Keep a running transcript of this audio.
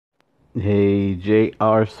Hey,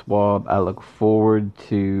 J.R. Swab, I look forward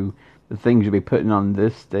to the things you'll be putting on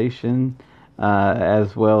this station,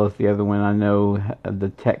 as well as the other one. I know the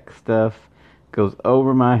tech stuff goes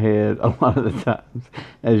over my head a lot of the times,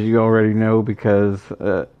 as you already know, because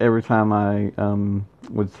every time I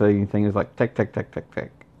would say anything, it's like tech, tech, tech, tech,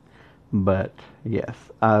 tech. But yes,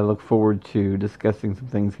 I look forward to discussing some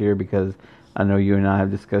things here because I know you and I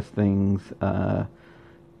have discussed things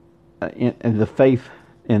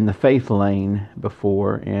in the faith lane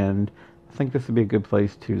before, and I think this would be a good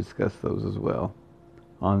place to discuss those as well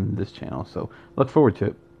on this channel. So look forward to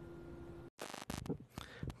it.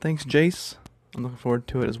 Thanks, Jace. I'm looking forward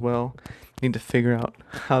to it as well. Need to figure out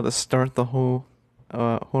how to start the whole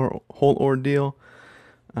ordeal,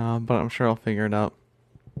 but I'm sure I'll figure it out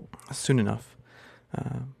soon enough.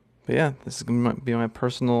 Uh, but yeah, this is gonna be my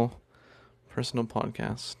personal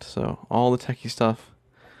podcast. So all the techie stuff,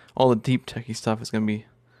 all the deep techie stuff, is gonna be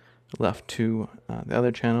left to the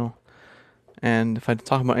other channel. And if I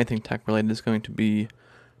talk about anything tech related, it's going to be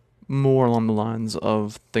more along the lines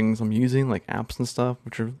of things I'm using, like apps and stuff,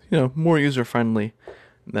 which are more user friendly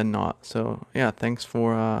than not. So yeah, thanks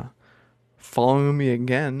for following me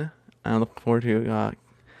again. I look forward to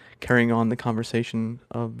carrying on the conversation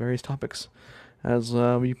of various topics as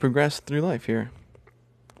we progress through life here.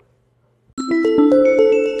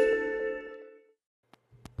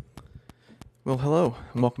 Well, hello,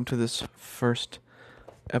 and welcome to this first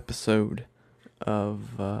episode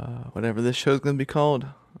of whatever this show is going to be called.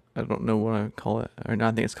 I don't know what I call it. Or I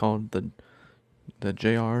think it's called the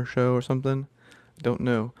JR show or something. I don't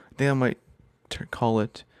know. I think I might call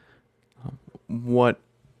it what,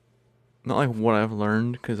 not like what I've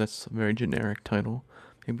learned, because that's a very generic title.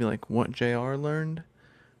 Maybe like what JR learned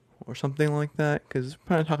or something like that, because I'm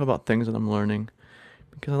trying to talk about things that I'm learning,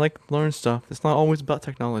 because I like to learn stuff. It's not always about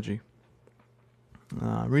technology.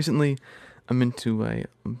 Recently, I've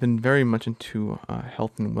been very much into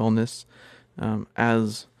health and wellness.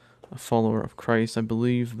 As a follower of Christ, I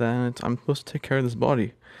believe that I'm supposed to take care of this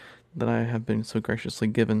body that I have been so graciously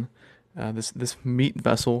given. This meat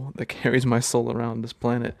vessel that carries my soul around this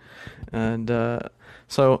planet, and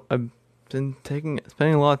so I've been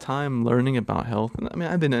spending a lot of time learning about health. And I mean,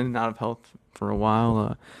 I've been in and out of health for a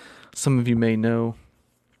while. Some of you may know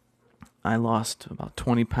I lost about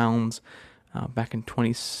 20 pounds back in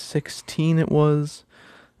 2016. It was.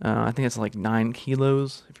 I think it's like 9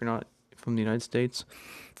 kilos if you're not from the United States,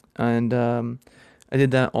 and I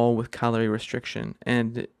did that all with calorie restriction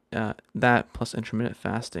and that plus intermittent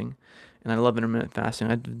fasting. And I love intermittent fasting.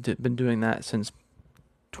 Been doing that since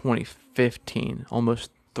 2015,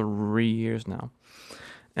 almost 3 years now.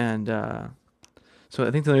 And so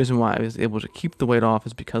I think the reason why I was able to keep the weight off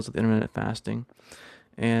is because of the intermittent fasting.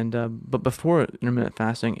 And but before intermittent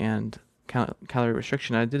fasting and calorie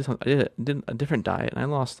restriction, I did a different diet, and I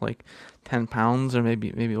lost like 10 pounds, or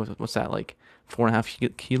maybe what's that, like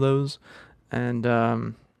 4.5 kilos. And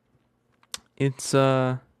it's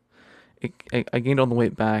I gained all the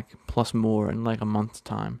weight back plus more in like a month's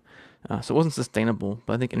time. So it wasn't sustainable,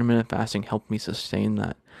 but I think intermittent fasting helped me sustain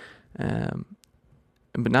that. Um,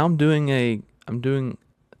 but now I'm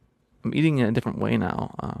eating in a different way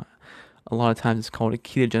now. A lot of times it's called a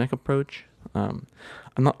ketogenic approach.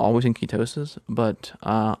 I'm not always in ketosis, but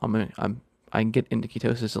I get into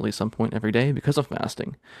ketosis at least some point every day because of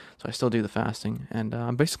fasting. So I still do the fasting, and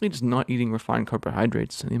I'm basically just not eating refined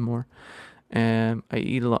carbohydrates anymore. And I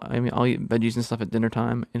eat a lot. I mean, I'll eat veggies and stuff at dinner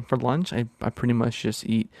time, and for lunch, I pretty much just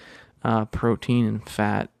eat protein and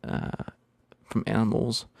fat from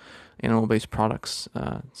animal-based products.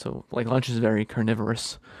 So like lunch is very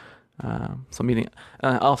carnivorous. So I'm eating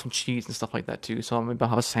I'll have some cheese and stuff like that too. So maybe I'll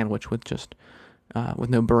have a sandwich with just with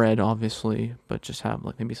no bread, obviously, but just have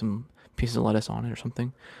like maybe some pieces of lettuce on it or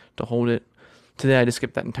something to hold it. Today I just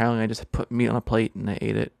skipped that entirely. I just put meat on a plate and I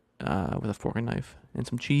ate it with a fork and knife and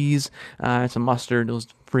some cheese and some mustard. It was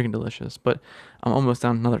freaking delicious. But I'm almost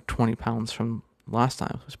down another 20 pounds from last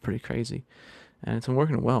time. It was pretty crazy, and it's been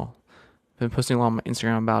working well. I've been posting a lot on my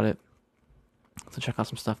Instagram about it, so check out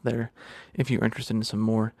some stuff there if you're interested in some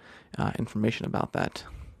more information about that.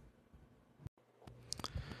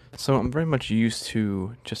 So I'm very much used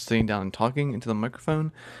to just sitting down and talking into the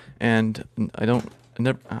microphone, and I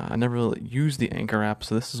never really use the Anchor app,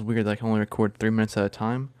 so this is weird that I can only record 3 minutes at a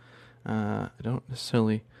time. I don't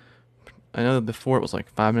necessarily. I know that before it was like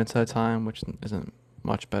 5 minutes at a time, which isn't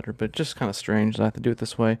much better, but it's just kind of strange that I have to do it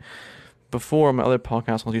this way. Before my other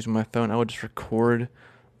podcast, I was using my phone. I would just record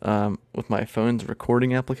with my phone's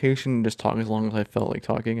recording application, and just talk as long as I felt like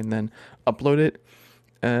talking, and then upload it.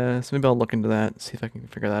 So maybe I'll look into that, see if I can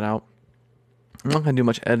figure that out. I'm not gonna do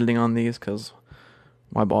much editing on these because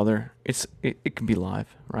Why bother? It can be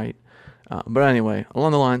live, right? But anyway,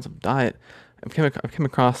 along the lines of diet, I've come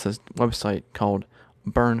across this website called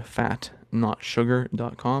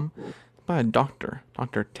burnfatnotsugar.com by a doctor,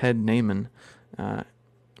 Dr. Ted Naiman.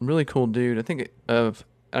 Really cool dude. I think of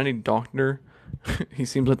any doctor, he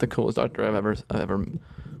seems like the coolest doctor I've ever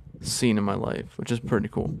seen in my life, which is pretty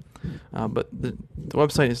cool. But the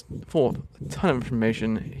website is full of a ton of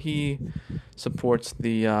information. He supports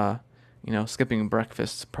the skipping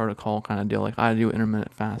breakfast protocol kind of deal, like I do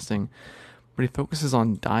intermittent fasting. But he focuses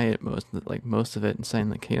on diet most of it, and saying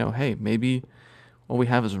like, hey, maybe what we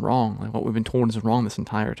have is wrong. Like what we've been told is wrong this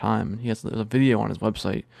entire time. And there's a video on his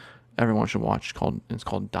website everyone should watch it's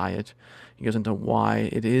called Diet. He goes into why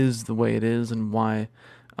it is the way it is and why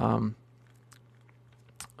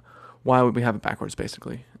we have it backwards,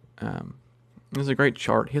 basically. There's a great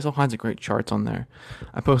chart. He has all kinds of great charts on there.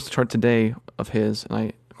 I posted a chart today of his, and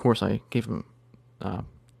I gave him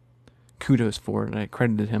kudos for it, and I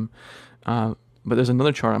credited him. But there's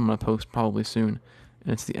another chart I'm going to post probably soon,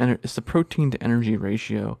 and it's the protein to energy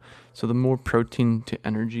ratio. So the more protein to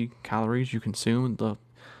energy calories you consume, the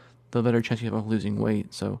better chance you have of losing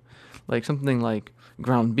weight. So, like something like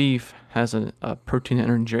ground beef has a protein to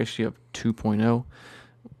energy ratio of 2.0.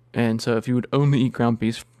 And so if you would only eat ground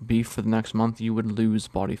beef for the next month, you would lose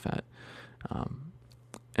body fat.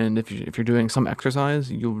 And if you're doing some exercise,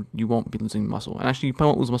 you won't be losing muscle. And actually, you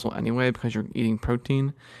probably won't lose muscle anyway because you're eating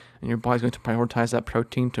protein, and your body's going to prioritize that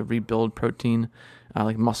protein to rebuild protein,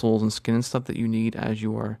 like muscles and skin and stuff that you need as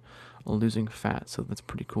you are losing fat. So that's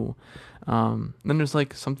pretty cool. Then there's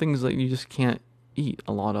like some things that you just can't eat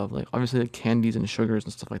a lot of. Like obviously, like candies and sugars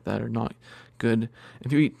and stuff like that are not good.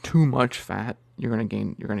 If you eat too much fat, you're gonna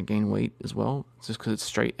gain weight as well. It's just because it's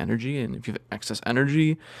straight energy, and if you have excess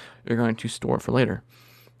energy, you're going to store it for later.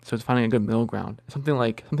 So it's finding a good middle ground. Something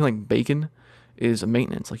like bacon is a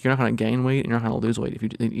maintenance. Like you're not going to gain weight and you're not going to lose weight if you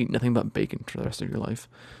eat nothing but bacon for the rest of your life.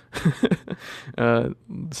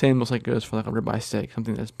 Same most like goes for like a ribeye steak,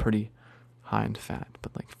 something that's pretty high in fat.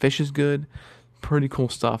 But like fish is good, pretty cool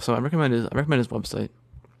stuff. So I recommend his website,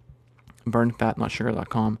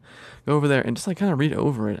 burnfatnotsugar.com. Go over there and just like kind of read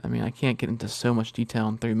over it. I mean, I can't get into so much detail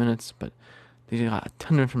in 3 minutes, but they got a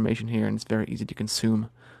ton of information here, and it's very easy to consume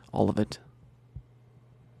all of it.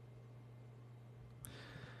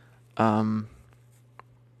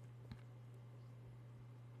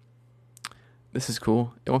 This is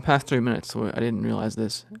cool. It went past 3 minutes, so I didn't realize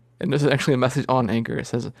this. And this is actually a message on Anchor. It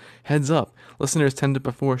says, "Heads up, listeners tend to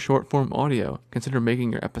prefer short form audio. Consider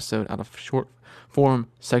making your episode out of short form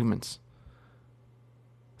segments."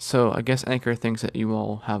 So I guess Anchor thinks that you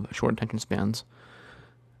all have short attention spans.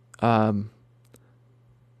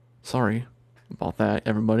 Sorry about that,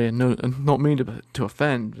 everybody. No, not mean to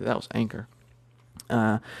offend. That was Anchor.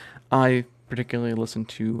 I particularly listen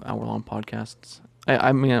to hour-long podcasts.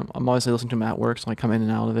 I mean, I'm obviously listening to them at work, so I come in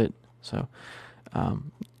and out of it. So,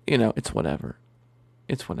 it's whatever.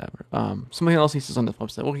 It's whatever. Something else he says on the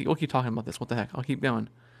website. We'll keep talking about this. What the heck? I'll keep going.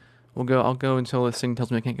 I'll go until this thing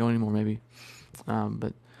tells me I can't go anymore, maybe.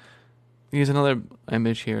 But here's another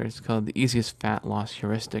image here. It's called the easiest fat loss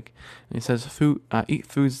heuristic, and it says eat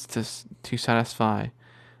foods to satisfy,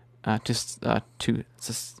 to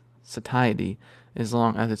satiety, as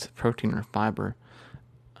long as it's protein or fiber.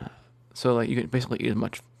 So like you can basically eat as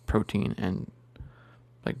much protein and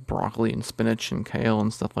like broccoli and spinach and kale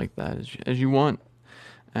and stuff like that as you want.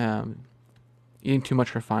 Eating too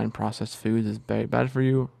much refined processed foods is very bad for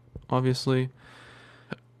you, obviously.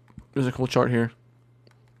 There's a cool chart here.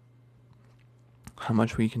 How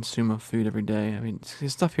much we consume of food every day. I mean,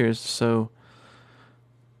 this stuff here is so...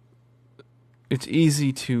 It's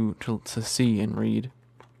easy to see and read.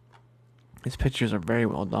 His pictures are very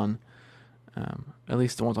well done. At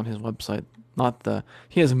least the ones on his website.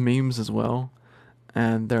 He has memes as well,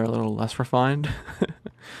 and they're a little less refined,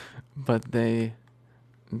 but they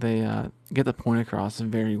get the point across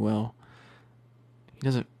very well. He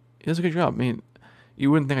does a good job. I mean,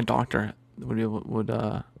 you wouldn't think a doctor would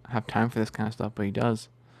have time for this kind of stuff, but he does.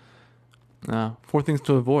 4 things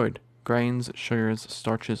to avoid: grains, sugars,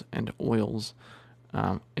 starches, and oils.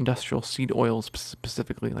 Industrial seed oils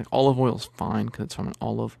specifically. Like olive oil is fine because it's from an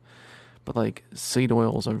olive, but like seed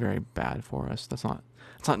oils are very bad for us. It's not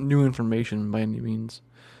new information by any means.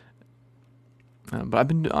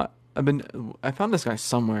 But I found this guy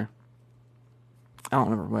somewhere. I don't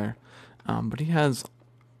remember where, but he has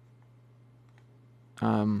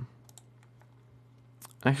an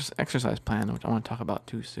exercise plan, which I want to talk about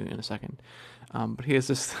too soon in a second. But he has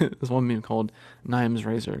this one meme called Niam's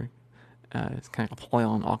Razor. It's kind of a play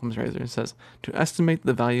on Occam's razor. It says, to estimate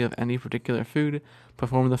the value of any particular food,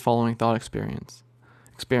 perform the following thought experience.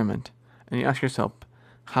 experiment, and you ask yourself,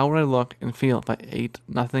 how would I look and feel if I ate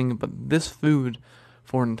nothing but this food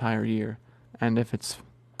for an entire year? And if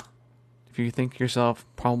you think yourself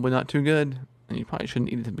probably not too good, and you probably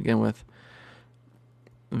shouldn't eat it to begin with,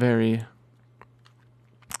 very,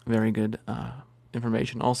 very good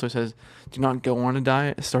information. Also says, do not go on a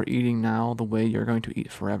diet. Start eating now the way you're going to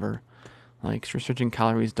eat forever. Like, restricting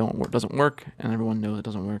calories doesn't work, and everyone knows it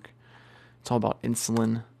doesn't work. It's all about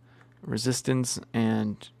insulin resistance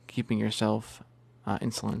and keeping yourself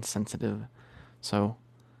insulin sensitive. So,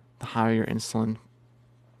 the higher your insulin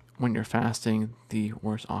when you're fasting, the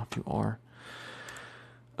worse off you are.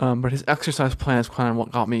 But his exercise plan is kind of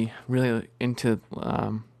what got me really into,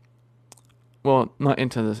 well, not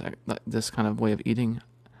into this kind of way of eating.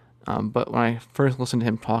 But when I first listened to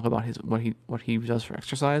him talk about what he does for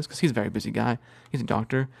exercise, because he's a very busy guy, he's a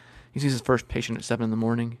doctor. He sees his first patient at 7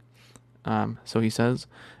 a.m. So he says,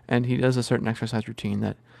 and he does a certain exercise routine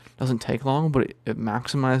that doesn't take long, but it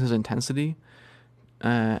maximizes intensity,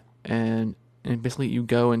 and basically you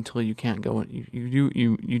go until you can't go.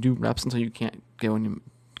 You do reps until you can't go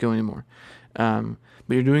anymore. But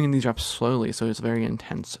you're doing these reps slowly, so it's a very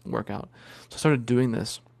intense workout. So I started doing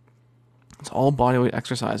this. It's all bodyweight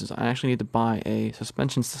exercises. I actually need to buy a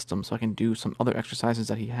suspension system so I can do some other exercises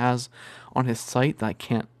that he has on his site that I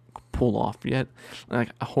can't pull off yet. Like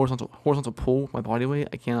a horizontal pull with my body weight,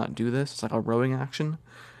 I cannot do this. It's like a rowing action.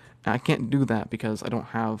 And I can't do that because I don't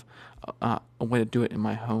have a way to do it in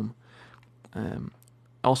my home.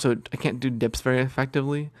 Also, I can't do dips very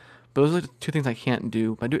effectively. But those are the two things I can't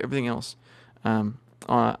do. But I do everything else.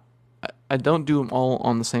 I don't do them all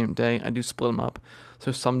on the same day. I do split them up.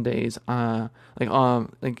 So some days,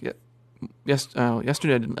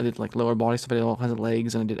 yesterday I did like lower body stuff. I did all kinds of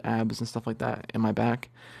legs and I did abs and stuff like that in my back.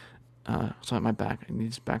 So at my back, I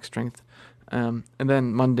need back strength. And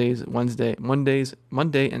then Monday,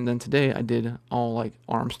 and then today I did all like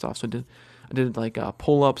arm stuff. So I did like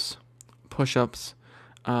pull-ups, push-ups.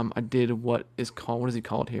 I did what is he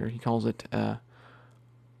called here? He calls it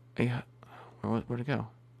where'd it go?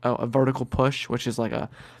 Oh, a vertical push, which is like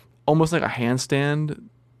almost like a handstand,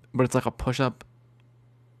 but it's like a push-up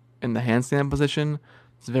in the handstand position.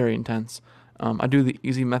 It's very intense. I do the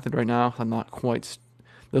easy method right now. I'm not quite.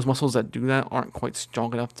 Those muscles that do that aren't quite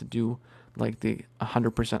strong enough to do like the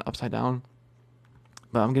 100% upside down.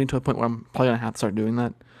 But I'm getting to a point where I'm probably gonna have to start doing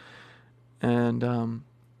that. And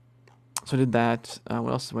so I did that.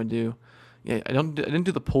 What else did I do? Yeah, I didn't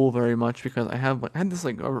do the pull very much because I had this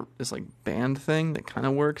band thing that kind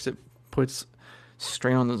of works. It puts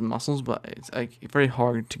strain on those muscles, but it's like very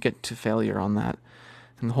hard to get to failure on that.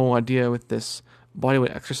 And the whole idea with this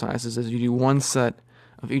bodyweight exercises is you do one set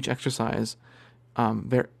of each exercise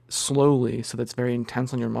very slowly, so that's very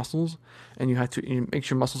intense on your muscles, and you make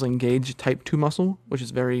sure muscles engage type 2 muscle, which is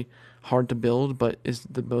very hard to build, but is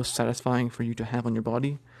the most satisfying for you to have on your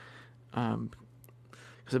body.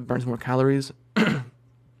 Because it burns more calories, and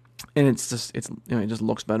it just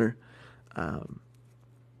looks better. And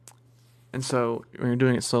so when you're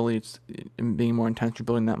doing it slowly, it's being more intense. You're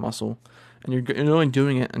building that muscle, and you're only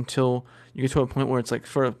doing it until you get to a point where it's like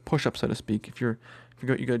for a push-up, so to speak. If you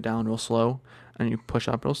go down real slow and you push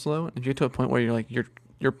up real slow, and you get to a point where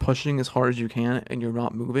you're pushing as hard as you can and you're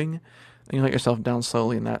not moving, and you let yourself down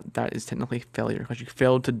slowly, and that is technically failure because you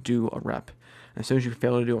failed to do a rep. And as soon as you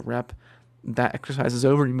fail to do a rep, that exercise is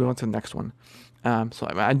over and you move on to the next one. So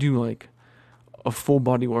I do like a full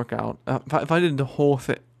body workout. If I did the whole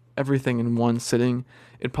everything in one sitting,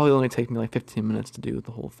 it'd probably only take me like 15 minutes to do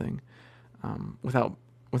the whole thing, without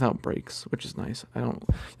breaks, which is nice. You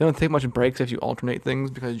don't take much breaks if you alternate things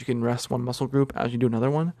because you can rest one muscle group as you do another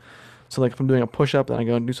one. So like if I'm doing a push up, then I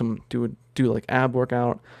go and do like ab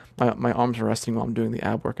workout. My arms are resting while I'm doing the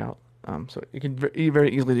ab workout. So you can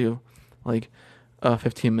very easily do like a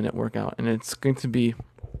 15-minute workout, and it's going to be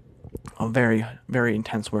a very, very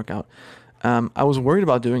intense workout. I was worried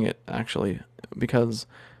about doing it, actually, because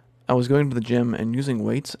I was going to the gym and using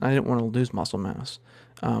weights, and I didn't want to lose muscle mass.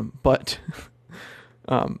 But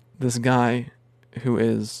this guy who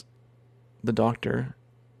is the doctor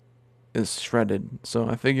is shredded, so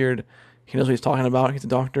I figured he knows what he's talking about. He's a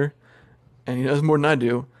doctor, and he knows more than I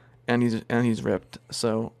do, and he's ripped,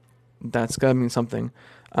 so that's gotta mean something.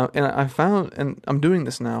 And I found, and I'm doing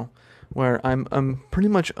this now, where I'm pretty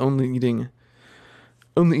much only eating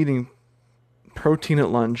protein at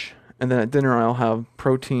lunch, and then at dinner I'll have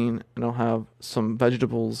protein and I'll have some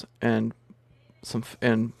vegetables and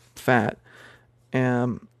fat.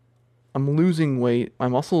 And I'm losing weight. My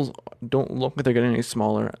muscles don't look like they're getting any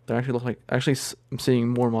smaller. They I'm seeing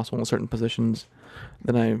more muscle in certain positions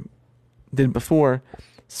than I did before.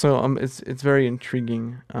 So it's very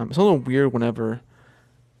intriguing. It's a little weird whenever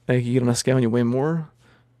like you get on a scale and you weigh more.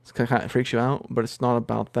 It's kind of freaks you out, but it's not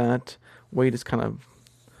about that. Weight is kind of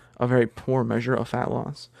a very poor measure of fat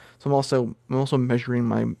loss. So I'm also measuring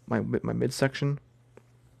my midsection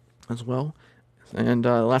as well. And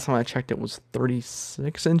last time I checked, it was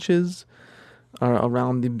 36 inches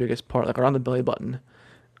around the biggest part, like around the belly button.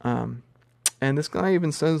 Um, and this guy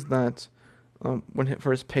even says that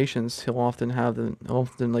for his patients, he'll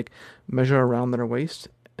often like measure around their waist,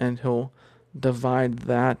 and he'll divide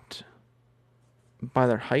that by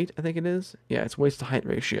their height. I think it is. Yeah, it's waist to height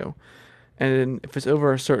ratio. And then if it's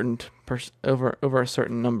over a certain over a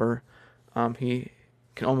certain number, he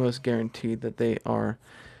can almost guarantee that they are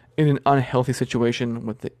in an unhealthy situation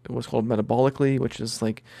with what's called metabolically, which is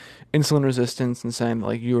like insulin resistance, and saying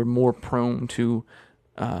like you're more prone to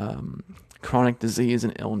um, chronic disease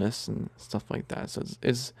and illness and stuff like that. So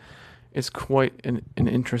it's quite an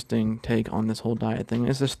interesting take on this whole diet thing.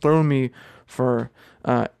 It's just thrown me for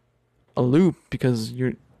a loop because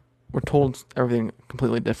we're told everything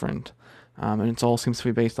completely different, and it all seems to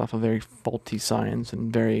be based off of very faulty science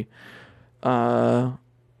and very uh,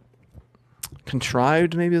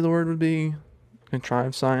 contrived. Maybe the word would be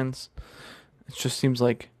contrived science. It just seems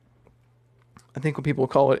like I think what people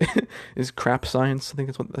call it is crap science. I think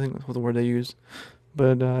that's what the word they use.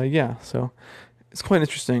 But yeah, so it's quite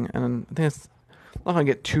interesting, and I think it's I'm not gonna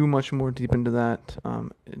get too much more deep into that.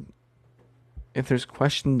 If there's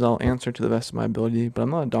questions, I'll answer to the best of my ability. But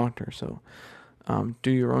I'm not a doctor, so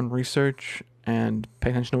do your own research and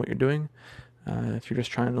pay attention to what you're doing. If you're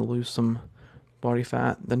just trying to lose some body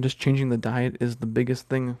fat, then just changing the diet is the biggest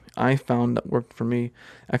thing I found that worked for me.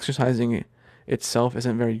 Exercising itself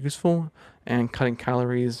isn't very useful, and cutting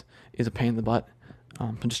calories is a pain in the butt.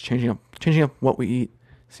 So just changing up what we eat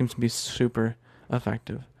seems to be super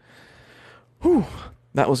effective. Whew,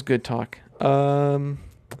 that was good talk. I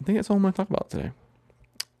think that's all I'm going to talk about today.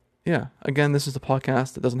 Yeah, again, this is a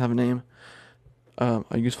podcast that doesn't have a name,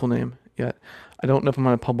 a useful name yet. I don't know if I'm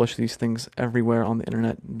going to publish these things everywhere on the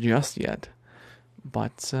internet just yet,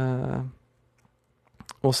 but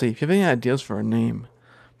we'll see. If you have any ideas for a name,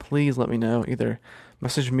 please let me know. Either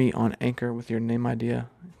message me on Anchor with your name idea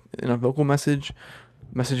in a vocal message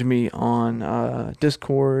me on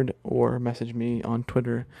Discord, or message me on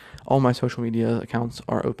Twitter. All my social media accounts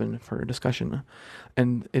are open for discussion,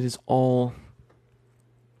 and it is all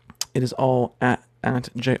at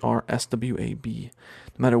JRSWAB. No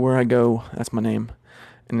matter where I go, that's my name.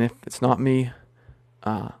 And if it's not me,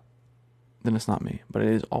 then it's not me. But it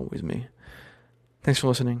is always me. Thanks for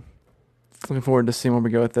listening. Looking forward to seeing where we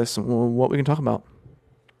go with this and what we can talk about.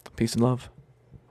 Peace and love.